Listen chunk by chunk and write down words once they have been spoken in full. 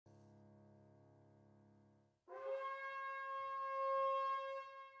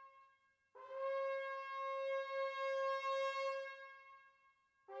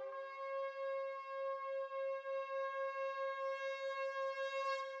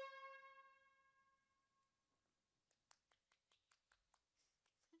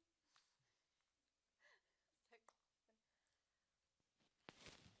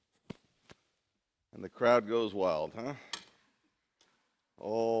And the crowd goes wild, huh?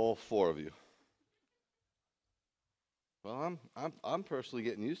 All four of you. Well, I'm personally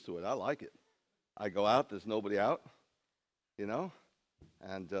getting used to it. I like it. I go out, there's nobody out, you know,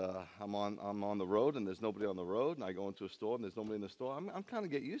 and I'm on the road, and there's nobody on the road, and I go into a store, and there's nobody in the store. I'm kind of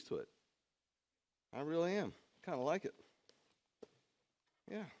getting used to it. I really am. Kind of like it.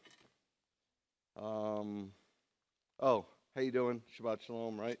 Yeah. Oh, how you doing? Shabbat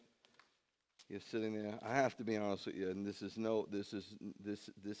shalom, right? You're sitting there. I have to be honest with you, and this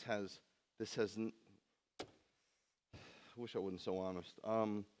has. I wish I wasn't so honest.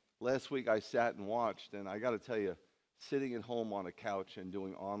 Last week I sat and watched, and I got to tell you, sitting at home on a couch and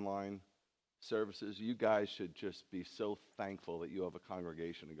doing online services, you guys should just be so thankful that you have a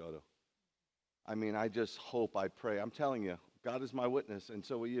congregation to go to. I mean, I just hope, I pray. I'm telling you, God is my witness, and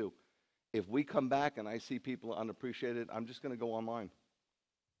so are you. If we come back and I see people unappreciated, I'm just going to go online.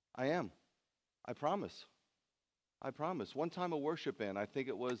 I am. I promise. I promise. One time a worship band, I think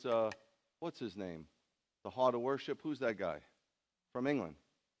it was, what's his name? The Heart of Worship. Who's that guy? From England.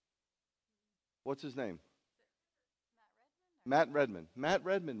 What's his name? Matt Redman. Matt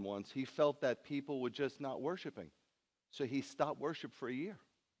Redman once, he felt that people were just not worshiping. So he stopped worship for a year.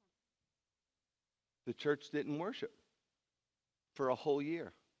 The church didn't worship for a whole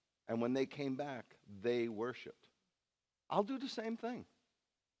year. And when they came back, they worshiped. I'll do the same thing.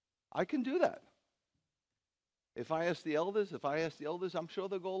 I can do that. If I ask the elders, I'm sure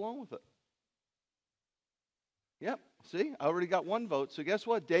they'll go along with it. Yep, see, I already got one vote. So guess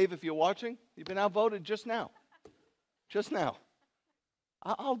what, Dave, if you're watching, you've been outvoted just now. Just now.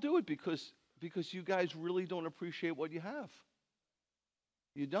 I'll do it because you guys really don't appreciate what you have.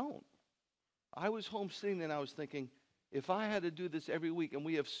 You don't. I was home sitting there and I was thinking, if I had to do this every week, and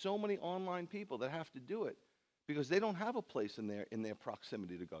we have so many online people that have to do it because they don't have a place in their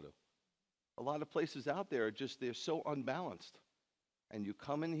proximity to go to. A lot of places out there are just, they're so unbalanced. And you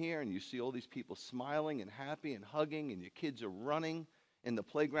come in here and you see all these people smiling and happy and hugging, and your kids are running in the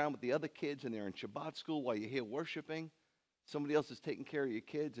playground with the other kids, and they're in Shabbat school while you're here worshiping. Somebody else is taking care of your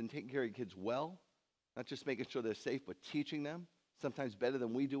kids and taking care of your kids well, not just making sure they're safe, but teaching them, sometimes better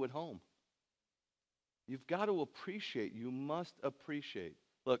than we do at home. You've got to appreciate. You must appreciate.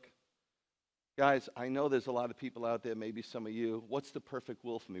 Look, guys, I know there's a lot of people out there, maybe some of you, what's the perfect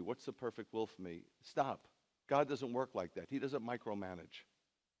will for me? What's the perfect will for me? Stop. God doesn't work like that. He doesn't micromanage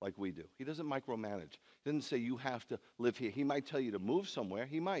like we do. He doesn't micromanage. He doesn't say you have to live here. He might tell you to move somewhere.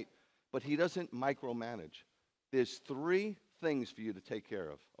 He might. But he doesn't micromanage. There's 3 things for you to take care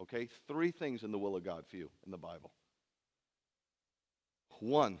of, okay? 3 things in the will of God for you in the Bible.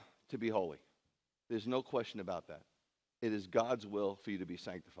 1, to be holy. There's no question about that. It is God's will for you to be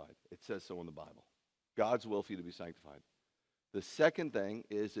sanctified. It says so in the Bible. God's will for you to be sanctified. The second thing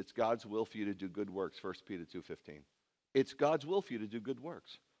is it's God's will for you to do good works, 1 Peter 2:15. It's God's will for you to do good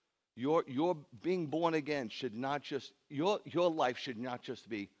works. Your being born again should not just, your life should not just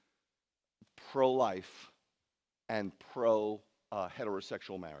be pro-life and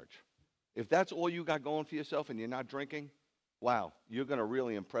pro-heterosexual marriage. If that's all you got going for yourself and you're not drinking, wow, you're going to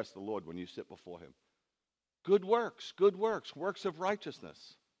really impress the Lord when you sit before him. Good works, works of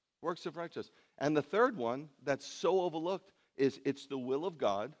righteousness, works of righteousness. And the third one that's so overlooked is it's the will of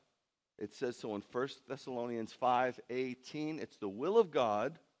God. It says so in 1 Thessalonians 5:18. It's the will of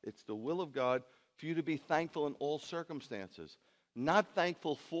God for you to be thankful in all circumstances. Not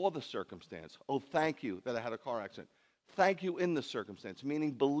thankful for the circumstance. Oh, thank you that I had a car accident. Thank you in the circumstance,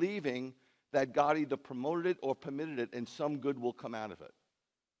 meaning believing that God either promoted it or permitted it and some good will come out of it.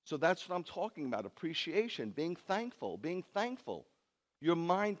 So that's what I'm talking about, appreciation, being thankful, being thankful. Your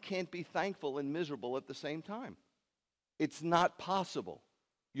mind can't be thankful and miserable at the same time. It's not possible.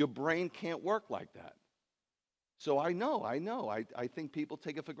 Your brain can't work like that. So I know. I think people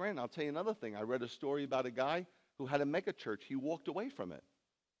take it for granted. I'll tell you another thing. I read a story about a guy who had a mega church. He walked away from it.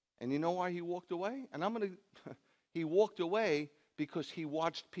 And you know why he walked away? He walked away because he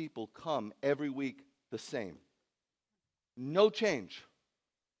watched people come every week the same. No change.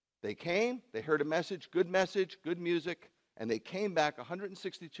 They came, they heard a message, good music, and they came back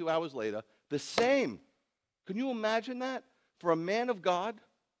 162 hours later, the same. Can you imagine that? For a man of God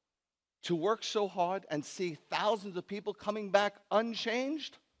to work so hard and see thousands of people coming back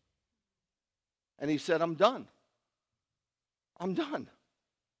unchanged? And he said, I'm done. I'm done.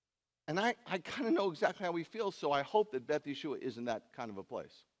 And I kind of know exactly how he feels, so I hope that Beth Yeshua is in that kind of a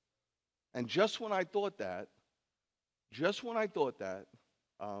place. And just when I thought that,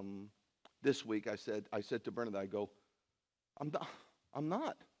 this week I said to Bernadette, I go, I'm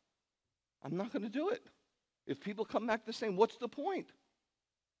not going to do it. If people come back the same, what's the point?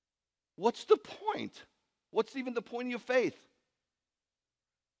 What's the point? What's even the point of your faith?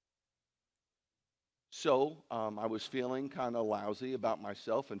 So I was feeling kind of lousy about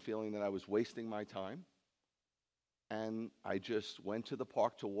myself and feeling that I was wasting my time. And I just went to the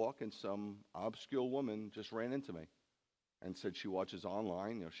park to walk, and some obscure woman just ran into me and said she watches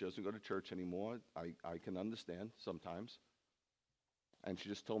online. You know, she doesn't go to church anymore. I can understand sometimes. And she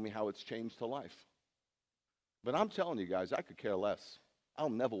just told me how it's changed her life. But I'm telling you guys, I could care less. I'll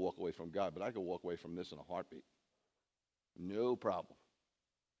never walk away from God, but I could walk away from this in a heartbeat. No problem.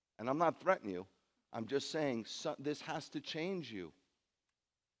 And I'm not threatening you. I'm just saying this has to change you.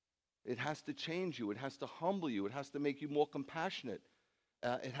 It has to change you. It has to humble you. It has to make you more compassionate.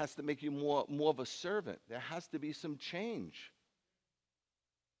 It has to make you more of a servant. There has to be some change.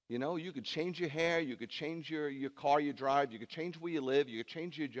 You know, you could change your hair. You could change your car you drive. You could change where you live. You could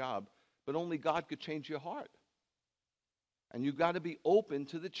change your job. But only God could change your heart. And you've got to be open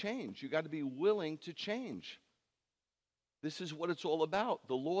to the change. You've got to be willing to change. This is what it's all about.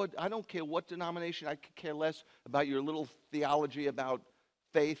 The Lord, I don't care what denomination, I could care less about your little theology about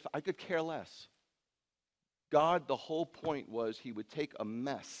faith. I could care less. God, the whole point was he would take a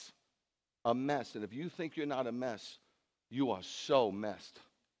mess. And if you think you're not a mess, you are so messed.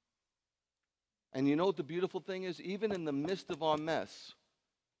 And you know what the beautiful thing is? Even in the midst of our mess,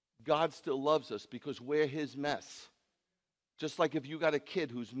 God still loves us because we're his mess. Just like if you got a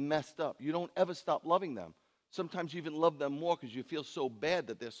kid who's messed up, you don't ever stop loving them. Sometimes you even love them more because you feel so bad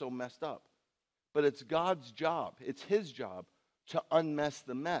that they're so messed up. But it's God's job, it's his job to unmess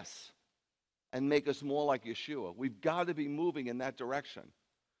the mess and make us more like Yeshua. We've got to be moving in that direction.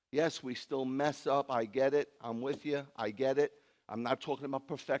 Yes, we still mess up. I get it. I'm with you. I get it. I'm not talking about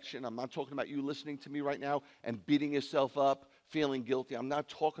perfection. I'm not talking about you listening to me right now and beating yourself up, feeling guilty. I'm not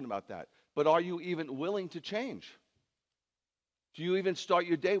talking about that. But are you even willing to change? Do you even start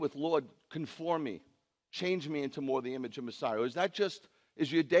your day with, Lord, conform me, change me into more the image of Messiah? Or is that just, is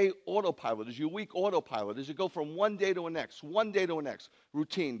your day autopilot? Is your week autopilot? Does it go from one day to the next,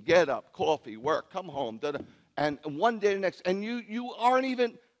 routine, get up, coffee, work, come home, and one day to the next, and you aren't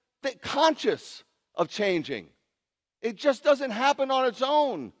even conscious of changing. It just doesn't happen on its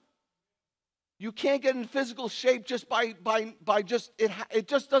own. You can't get in physical shape just by just, it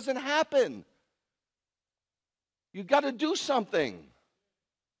just doesn't happen. You got to do something.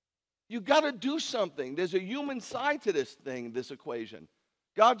 You got to do something. There's a human side to this thing, this equation.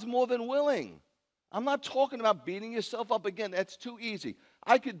 God's more than willing. I'm not talking about beating yourself up again. That's too easy.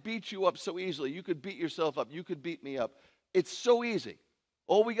 I could beat you up so easily. You could beat yourself up. You could beat me up. It's so easy.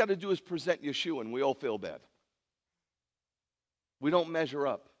 All we got to do is present Yeshua, and we all feel bad. We don't measure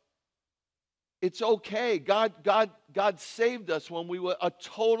up. It's okay. God saved us when we were a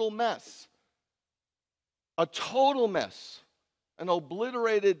total mess. A total mess. An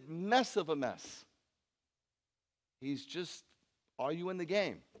obliterated mess of a mess. He's just, are you in the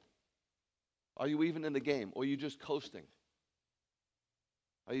game? Are you even in the game? Or are you just coasting?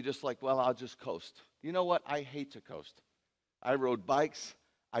 Are you just like, well, I'll just coast? You know what? I hate to coast. I rode bikes.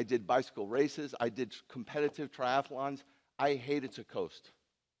 I did bicycle races. I did competitive triathlons. I hated to coast.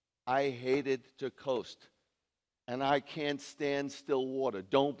 I hated to coast. And I can't stand still water.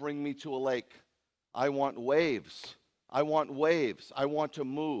 Don't bring me to a lake. I want waves. I want waves. I want to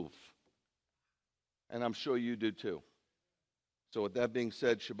move. And I'm sure you do too. So with that being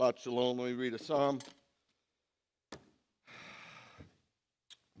said, Shabbat Shalom. Let me read a psalm.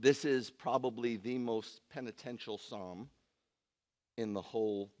 This is probably the most penitential psalm in the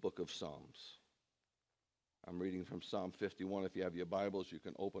whole book of Psalms. I'm reading from Psalm 51. If you have your Bibles, you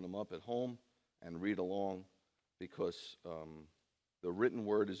can open them up at home and read along because the written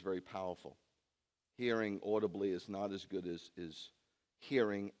word is very powerful. Hearing audibly is not as good as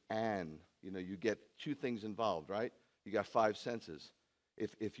hearing and. You know, you get two things involved, right? You got five senses.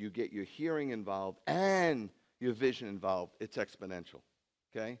 If you get your hearing involved and your vision involved, it's exponential,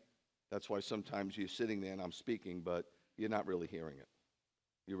 okay? That's why sometimes you're sitting there and I'm speaking, but you're not really hearing it.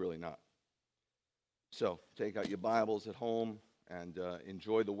 You're really not. So take out your Bibles at home and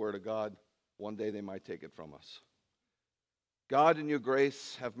enjoy the Word of God. One day they might take it from us. God, in your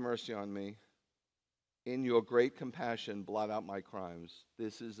grace, have mercy on me. In your great compassion, blot out my crimes.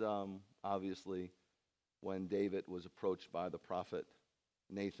 This is obviously when David was approached by the prophet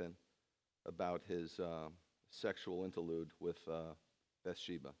Nathan about his sexual interlude with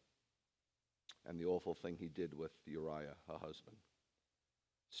Bathsheba and the awful thing he did with Uriah, her husband.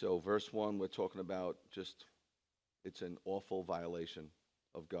 So verse 1, we're talking about just, it's an awful violation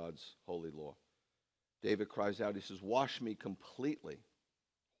of God's holy law. David cries out, he says, wash me completely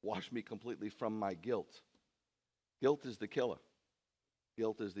from my guilt. Guilt is the killer.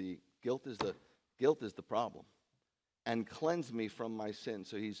 Guilt is the Guilt is the problem. And cleanse me from my sin.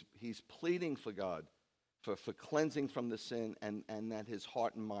 So he's pleading for God for cleansing from the sin, and that his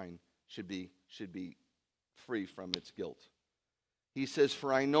heart and mind should be free from its guilt. He says,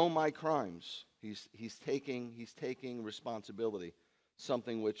 for I know my crimes. He's taking responsibility,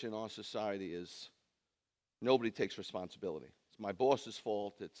 something which in our society is, nobody takes responsibility. It's my boss's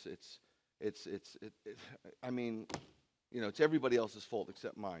fault. It's everybody else's fault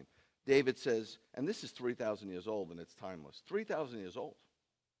except mine. David says, and this is 3,000 years old and it's timeless. 3,000 years old.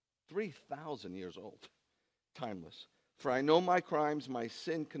 3,000 years old. Timeless. For I know my crimes, my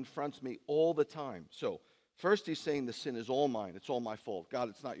sin confronts me all the time. So, first he's saying the sin is all mine. It's all my fault. God,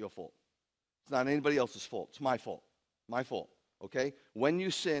 it's not your fault. It's not anybody else's fault. It's my fault. My fault. Okay? When you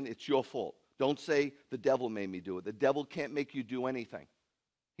sin, it's your fault. Don't say the devil made me do it. The devil can't make you do anything.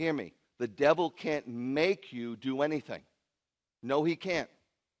 Hear me. The devil can't make you do anything. No, he can't.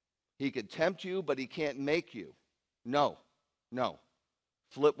 He could tempt you, but he can't make you. No.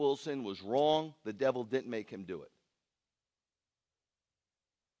 Flip Wilson was wrong. The devil didn't make him do it.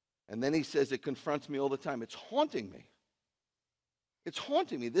 And then he says it confronts me all the time. It's haunting me. It's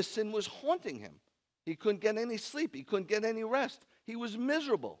haunting me. This sin was haunting him. He couldn't get any sleep. He couldn't get any rest. He was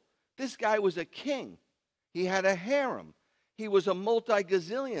miserable. This guy was a king. He had a harem. He was a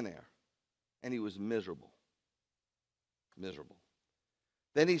multi-gazillionaire. And he was miserable. Miserable.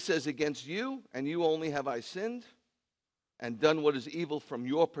 Then he says, against you, and you only have I sinned, and done what is evil from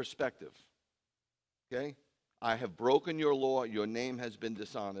your perspective. Okay? I have broken your law. Your name has been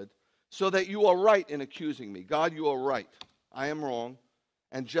dishonored. So that you are right in accusing me. God, you are right. I am wrong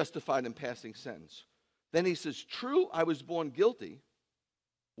and justified in passing sentence. Then he says, true, I was born guilty,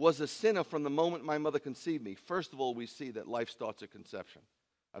 was a sinner from the moment my mother conceived me. First of all, we see that life starts at conception.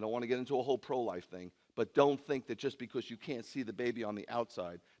 I don't want to get into a whole pro-life thing, but don't think that just because you can't see the baby on the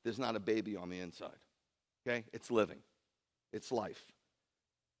outside, there's not a baby on the inside. Okay? It's living. It's life.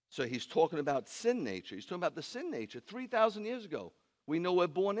 So he's talking about sin nature. He's talking about the sin nature. 3,000 years ago, we know we're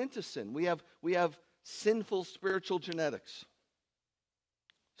born into sin. We have sinful spiritual genetics.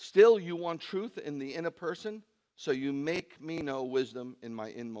 Still, you want truth in the inner person, so you make me know wisdom in my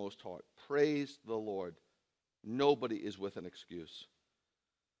inmost heart. Praise the Lord. Nobody is with an excuse.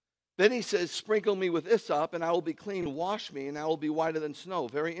 Then he says, sprinkle me with hyssop, and I will be clean. Wash me, and I will be whiter than snow.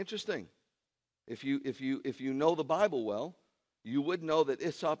 Very interesting. If you know the Bible well, you would know that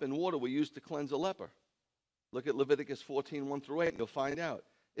hyssop and water were used to cleanse a leper. Look at Leviticus 14, 1 through 8, and you'll find out.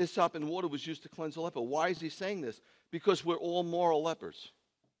 Hyssop and water was used to cleanse a leper. Why is he saying this? Because we're all moral lepers.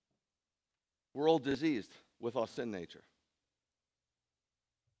 We're all diseased with our sin nature.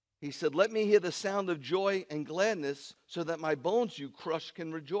 He said, let me hear the sound of joy and gladness so that my bones you crush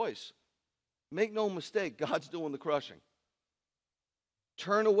can rejoice. Make no mistake, God's doing the crushing.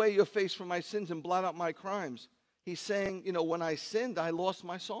 Turn away your face from my sins and blot out my crimes. He's saying, when I sinned, I lost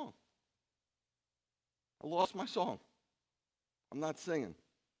my song. I lost my song. I'm not singing.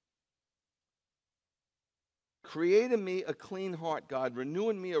 Create in me a clean heart, God. Renew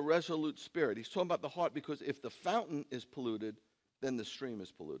in me a resolute spirit. He's talking about the heart because if the fountain is polluted, then the stream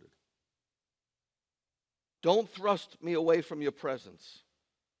is polluted. Don't thrust me away from your presence.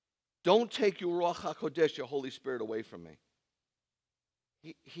 Don't take your Ruach HaKodesh, your Holy Spirit, away from me.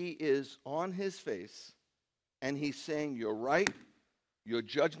 He is on his face, and he's saying, you're right. Your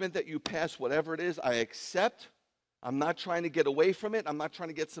judgment that you pass, whatever it is, I accept. I'm not trying to get away from it. I'm not trying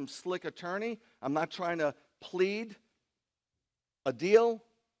to get some slick attorney. I'm not trying to plead a deal.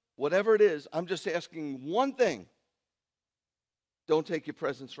 Whatever it is, I'm just asking one thing. Don't take your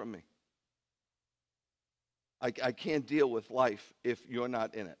presence from me. I can't deal with life if you're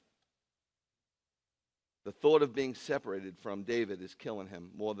not in it. The thought of being separated from David is killing him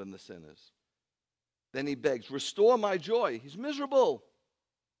more than the sin is. Then he begs, restore my joy. He's miserable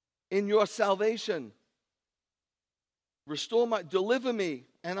in your salvation. Deliver me,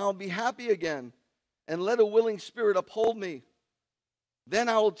 and I'll be happy again. And let a willing spirit uphold me. Then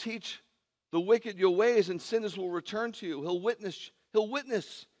I will teach the wicked your ways, and sinners will return to you. He'll witness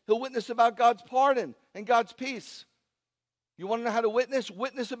about God's pardon and God's peace. You want to know how to witness?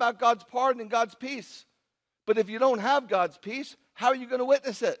 Witness about God's pardon and God's peace. But if you don't have God's peace, how are you going to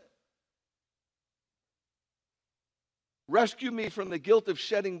witness it? Rescue me from the guilt of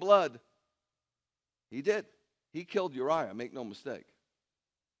shedding blood. He did. He killed Uriah, make no mistake.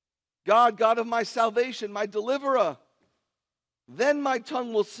 God, God of my salvation, my deliverer. Then my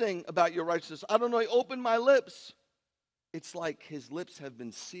tongue will sing about your righteousness. I don't know, open my lips. It's like his lips have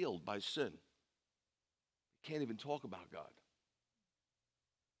been sealed by sin. He can't even talk about God.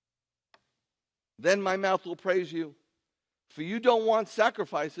 Then my mouth will praise you. For you don't want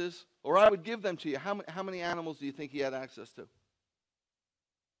sacrifices, or I would give them to you. How many animals do you think he had access to?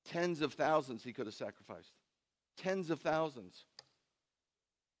 Tens of thousands he could have sacrificed. Tens of thousands.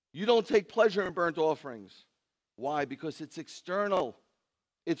 You don't take pleasure in burnt offerings. Why? Because it's external.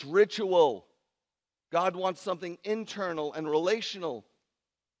 It's ritual. God wants something internal and relational.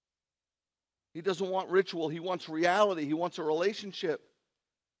 He doesn't want ritual. He wants reality. He wants a relationship.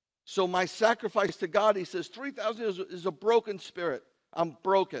 So my sacrifice to God, he says, 3,000 is a broken spirit. I'm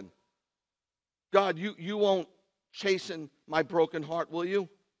broken. God, you won't chasten my broken heart, will you?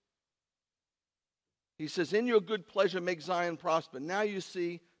 He says, in your good pleasure, make Zion prosper. Now you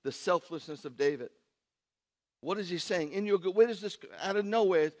see the selflessness of David. What is he saying? In your good, where does this, out of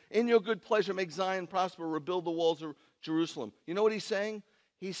nowhere, in your good pleasure, make Zion prosper, rebuild the walls of Jerusalem. You know what he's saying?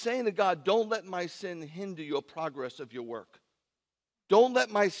 He's saying to God, don't let my sin hinder your progress of your work. Don't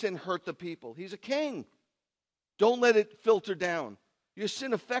let my sin hurt the people. He's a king. Don't let it filter down. Your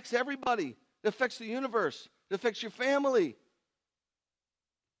sin affects everybody. It affects the universe. It affects your family.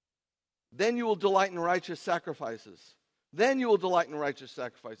 Then you will delight in righteous sacrifices. Then you will delight in righteous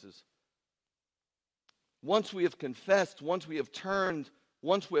sacrifices. Once we have confessed, once we have turned,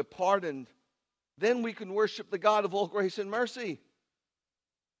 once we're pardoned, then we can worship the God of all grace and mercy.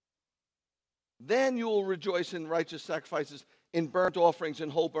 Then you will rejoice in righteous sacrifices, in burnt offerings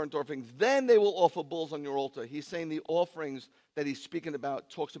and whole burnt offerings. Then they will offer bulls on your altar. He's saying the offerings that he's speaking about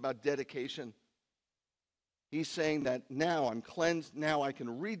talks about dedication. He's saying that now I'm cleansed. Now I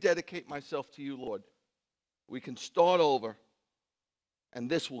can rededicate myself to you, Lord. We can start over, and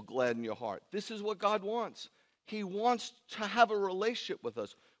this will gladden your heart. This is what God wants. He wants to have a relationship with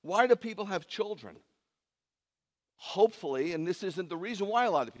us. Why do people have children? Hopefully, and this isn't the reason why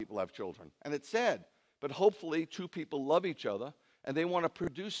a lot of people have children, and it's sad, but hopefully two people love each other, and they want to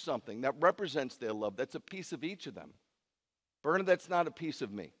produce something that represents their love. That's a piece of each of them. Bernadette's not a piece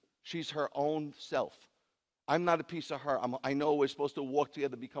of me. She's her own self. I'm not a piece of her. I know we're supposed to walk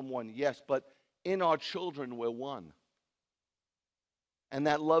together, become one, yes, but in our children, we're one. And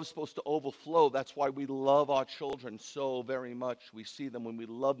that love's supposed to overflow. That's why we love our children so very much. We see them when we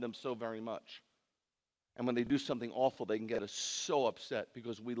love them so very much. And when they do something awful, they can get us so upset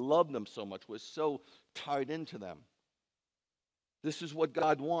because we love them so much. We're so tied into them. This is what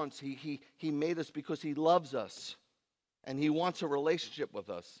God wants. He made us because he loves us. And he wants a relationship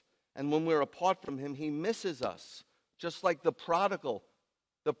with us. And when we're apart from him, he misses us. Just like the prodigal.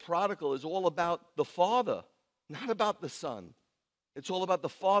 The prodigal is all about the father, not about the son. It's all about the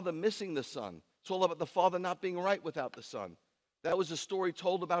father missing the son. It's all about the father not being right without the son. That was a story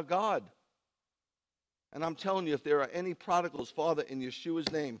told about God. And I'm telling you, if there are any prodigals, Father, in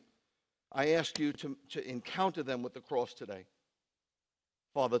Yeshua's name, I ask you to encounter them with the cross today.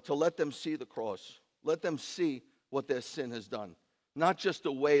 Father, to let them see the cross. Let them see what their sin has done. Not just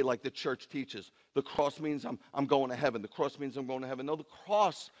a way like the church teaches. The cross means I'm going to heaven. The cross means I'm going to heaven. No, the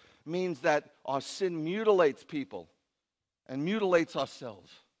cross means that our sin mutilates people and mutilates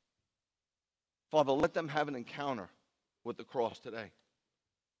ourselves. Father, let them have an encounter with the cross today.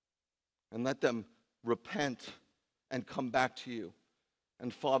 And let them repent and come back to you.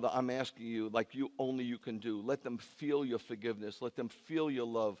 And Father, I'm asking you, like only you can do, let them feel your forgiveness. Let them feel your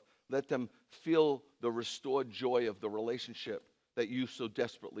love. Let them feel the restored joy of the relationship that you so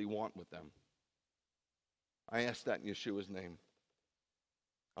desperately want with them. I ask that in Yeshua's name.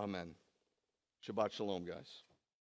 Amen. Shabbat shalom, guys.